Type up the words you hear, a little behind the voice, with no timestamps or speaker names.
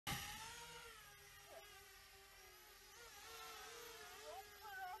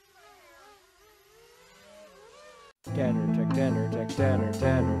Tanner.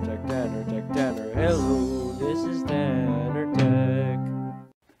 Hello, this is Tanner Tech.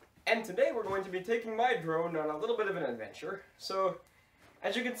 And today we're going to be taking my drone on a little bit of an adventure. So,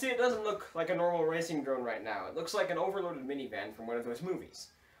 as you can see, it doesn't look like a normal racing drone right now. It looks like an overloaded minivan from one of those movies.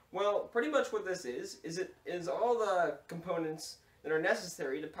 Well, pretty much what this is all the components that are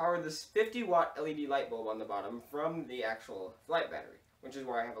necessary to power this 50-watt LED light bulb on the bottom from the actual flight battery, which is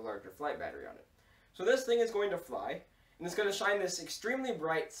why I have a larger flight battery on it. So this thing is going to fly, and it's going to shine this extremely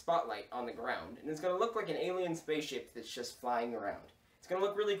bright spotlight on the ground, and it's going to look like an alien spaceship that's just flying around. It's going to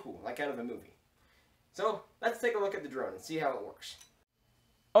look really cool, like out of a movie. So, let's take a look at the drone and see how it works.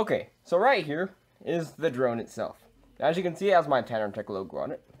 Okay, so right here is the drone itself. As you can see, it has my Tanner Tech logo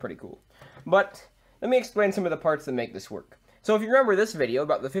on it. Pretty cool. But, let me explain some of the parts that make this work. So if you remember this video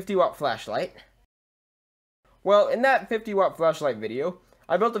about the 50-watt flashlight, well, in that 50-watt flashlight video,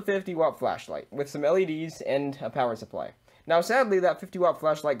 I built a 50-watt flashlight with some LEDs and a power supply. Now, sadly, that 50-watt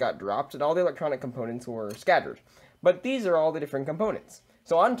flashlight got dropped and all the electronic components were scattered. But these are all the different components.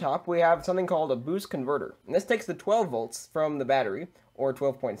 So on top, we have something called a boost converter. And this takes the 12 volts from the battery, or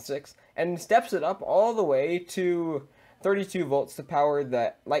 12.6, and steps it up all the way to 32 volts to power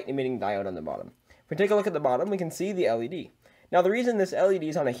the light-emitting diode on the bottom. If we take a look at the bottom, we can see the LED. Now, the reason this LED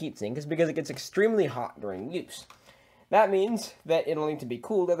is on a heatsink is because it gets extremely hot during use. That means that it'll need to be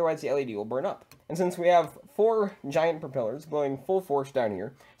cooled, otherwise the LED will burn up. And since we have 4 giant propellers blowing full force down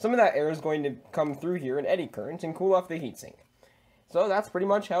here, some of that air is going to come through here in eddy current and cool off the heatsink. So that's pretty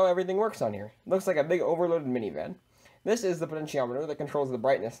much how everything works on here. It looks like a big overloaded minivan. This is the potentiometer that controls the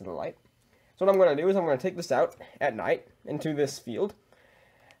brightness of the light. So what I'm going to do is I'm going to take this out at night into this field,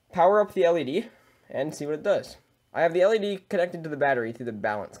 power up the LED, and see what it does. I have the LED connected to the battery through the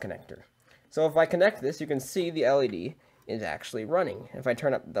balance connector. So if I connect this, you can see the LED is actually running. If I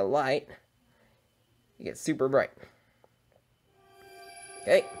turn up the light, it gets super bright.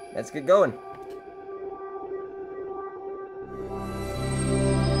 Okay, let's get going.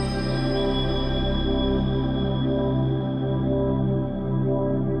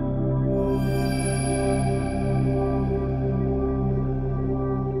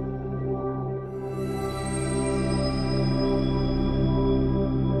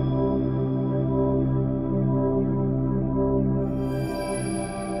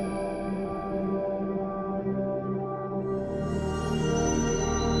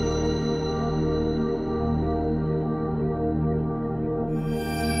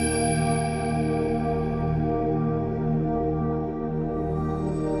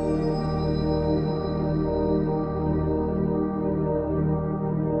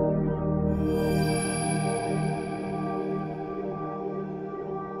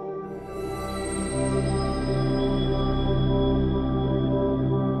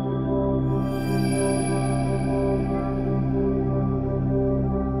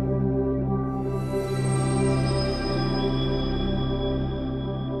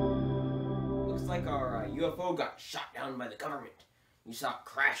 Like our UFO got shot down by the government. You saw it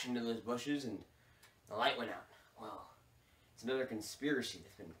crash into those bushes and the light went out. Well, it's another conspiracy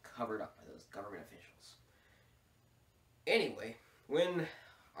that's been covered up by those government officials. Anyway, when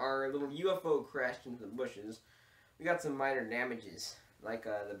our little UFO crashed into the bushes, we got some minor damages. Like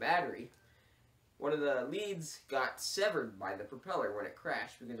the battery, one of the leads got severed by the propeller when it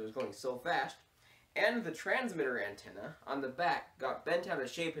crashed because it was going so fast. And the transmitter antenna on the back got bent out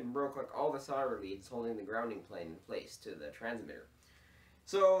of shape and broke like all the solder leads holding the grounding plane in place to the transmitter.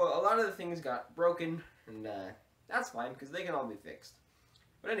 So a lot of the things got broken, and that's fine because they can all be fixed.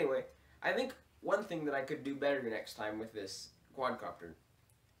 But anyway, I think one thing that I could do better next time with this quadcopter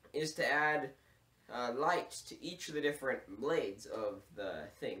is to add lights to each of the different blades of the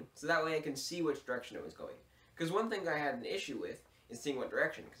thing, so that way I can see which direction it was going. Because one thing I had an issue with is seeing what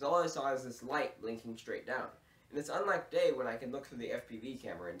direction, because all I saw is this light blinking straight down. And it's unlike day when I can look through the FPV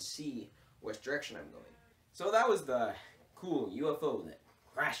camera and see which direction I'm going. So that was the cool UFO that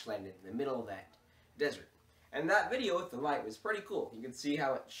crash landed in the middle of that desert. And that video with the light was pretty cool. You can see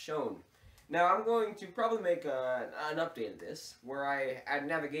how it's shown. Now I'm going to probably make an update of this, where I add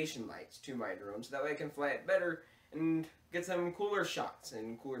navigation lights to my drone, so that way I can fly it better and get some cooler shots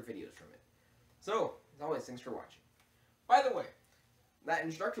and cooler videos from it. So, as always, thanks for watching. By the way, that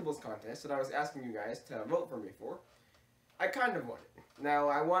Instructables contest that I was asking you guys to vote for me for, I kind of won it. Now,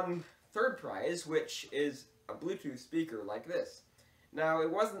 I won third prize, which is a Bluetooth speaker like this. Now,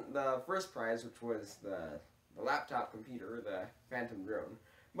 it wasn't the first prize, which was the laptop computer, the Phantom drone,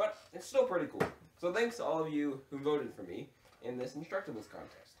 but it's still pretty cool. So thanks to all of you who voted for me in this Instructables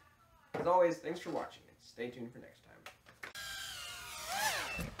contest. As always, thanks for watching, and stay tuned for next time.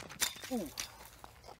 Ooh.